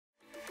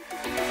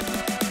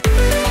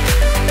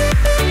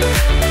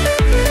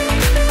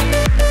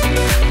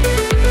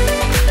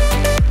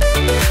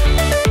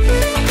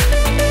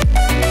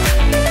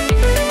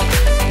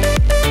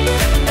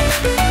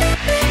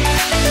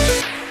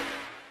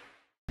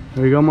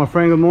There you go, my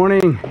friend. Good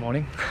morning. Good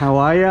morning. How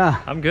are ya?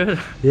 I'm good.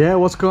 Yeah,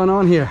 what's going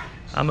on here?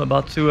 I'm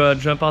about to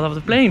jump out of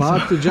the plane.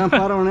 About to jump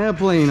out on an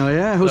airplane, oh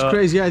yeah? Whose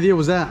crazy idea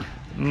was that?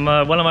 One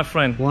of my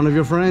friends. One of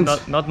your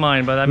friends? Not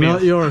mine, but I mean...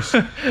 Not yours.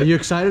 Are you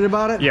excited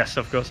about it? Yes,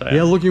 of course I am.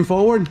 Yeah, looking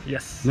forward?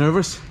 Yes.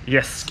 Nervous?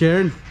 Yes.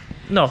 Scared?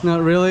 No.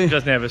 Not really?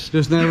 Just nervous.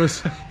 Just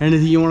nervous.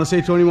 Anything you want to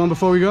say to anyone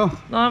before we go?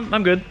 No,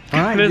 I'm good.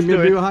 All right, Let's give me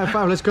a do big high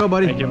five. Let's go,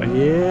 buddy. Thank you, man.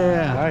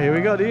 Yeah. All right, here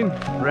we go, Dean.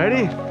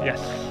 Ready?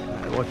 Yes.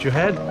 Watch your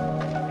head.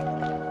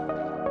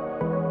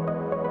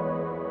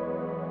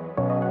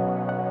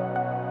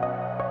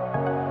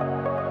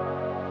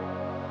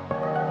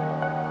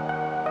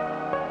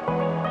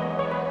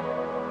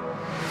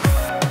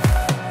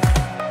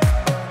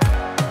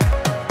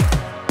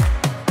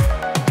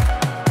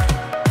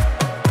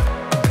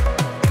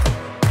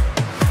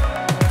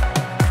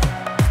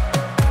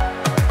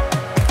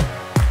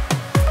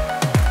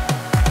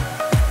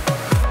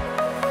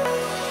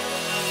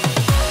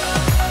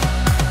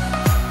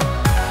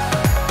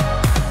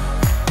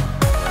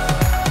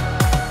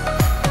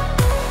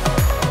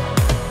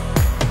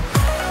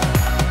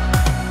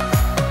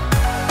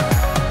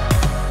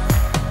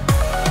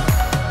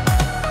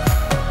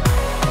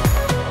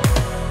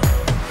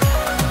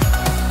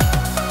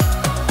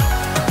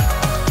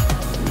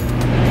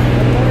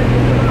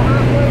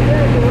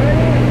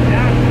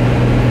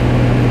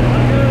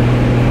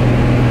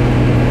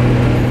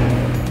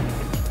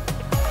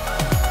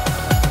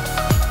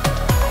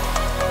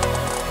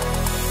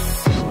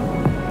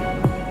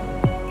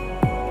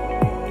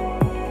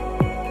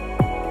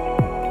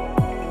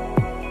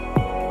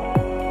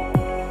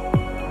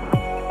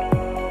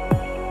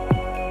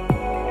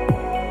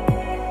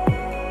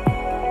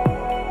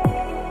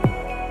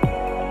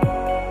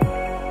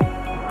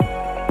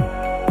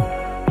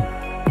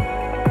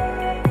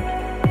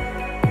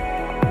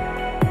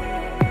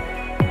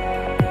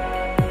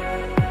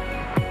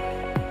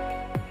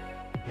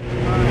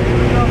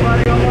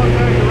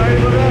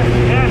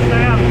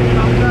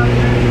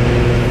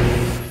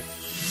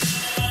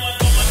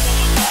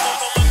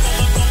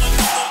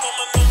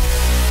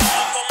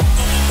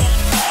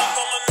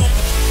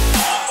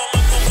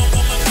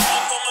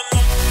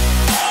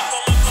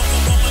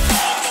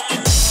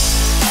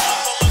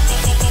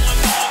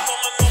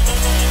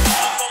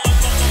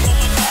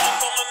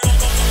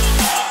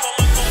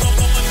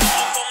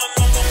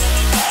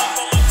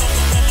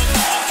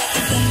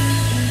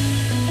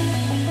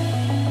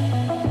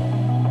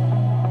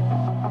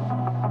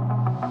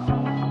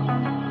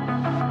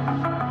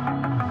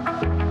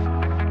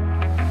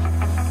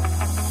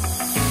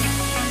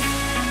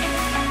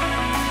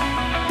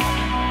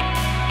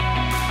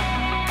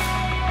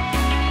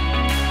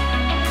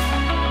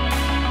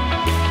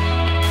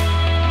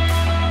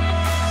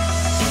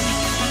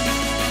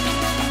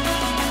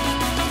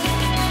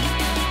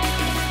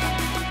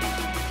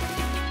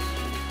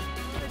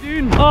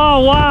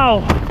 Oh,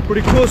 wow.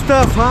 Pretty cool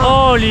stuff, huh?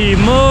 Holy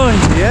moly.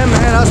 Yeah,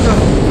 man, that's the...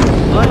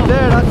 Right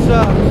there,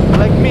 that's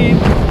like me.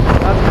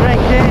 That's Grand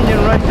Canyon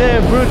right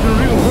there, Virgin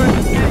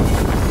City.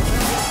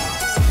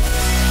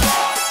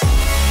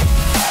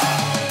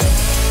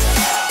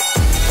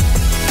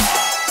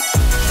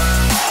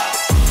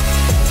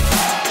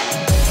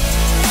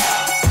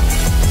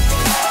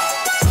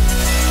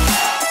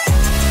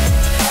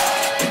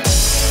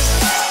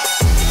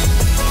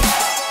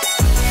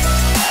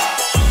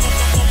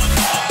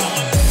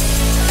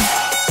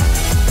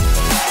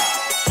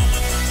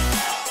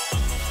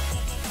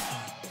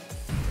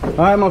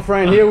 All right, my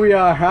friend, here we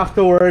are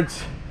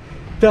afterwards.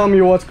 Tell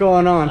me what's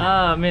going on.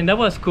 I mean, that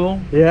was cool.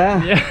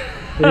 Yeah?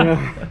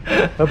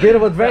 Yeah. A bit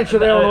of adventure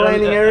there on the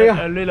landing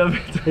area. A little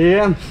bit.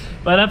 Yeah.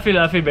 But I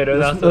feel better.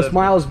 The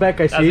smile's back,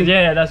 I see.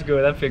 Yeah, that's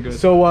good. I feel good.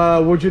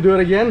 So, would you do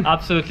it again?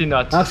 Absolutely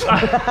not.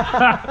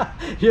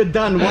 You're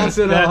done once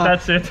in a while.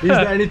 That's it. Is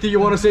there anything you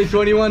want to say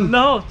to anyone?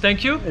 No,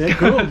 thank you. Yeah,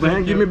 cool,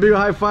 man. Give me a big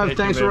high five. Thank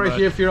Thanks you for very right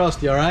here,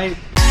 Fyrosity, all right?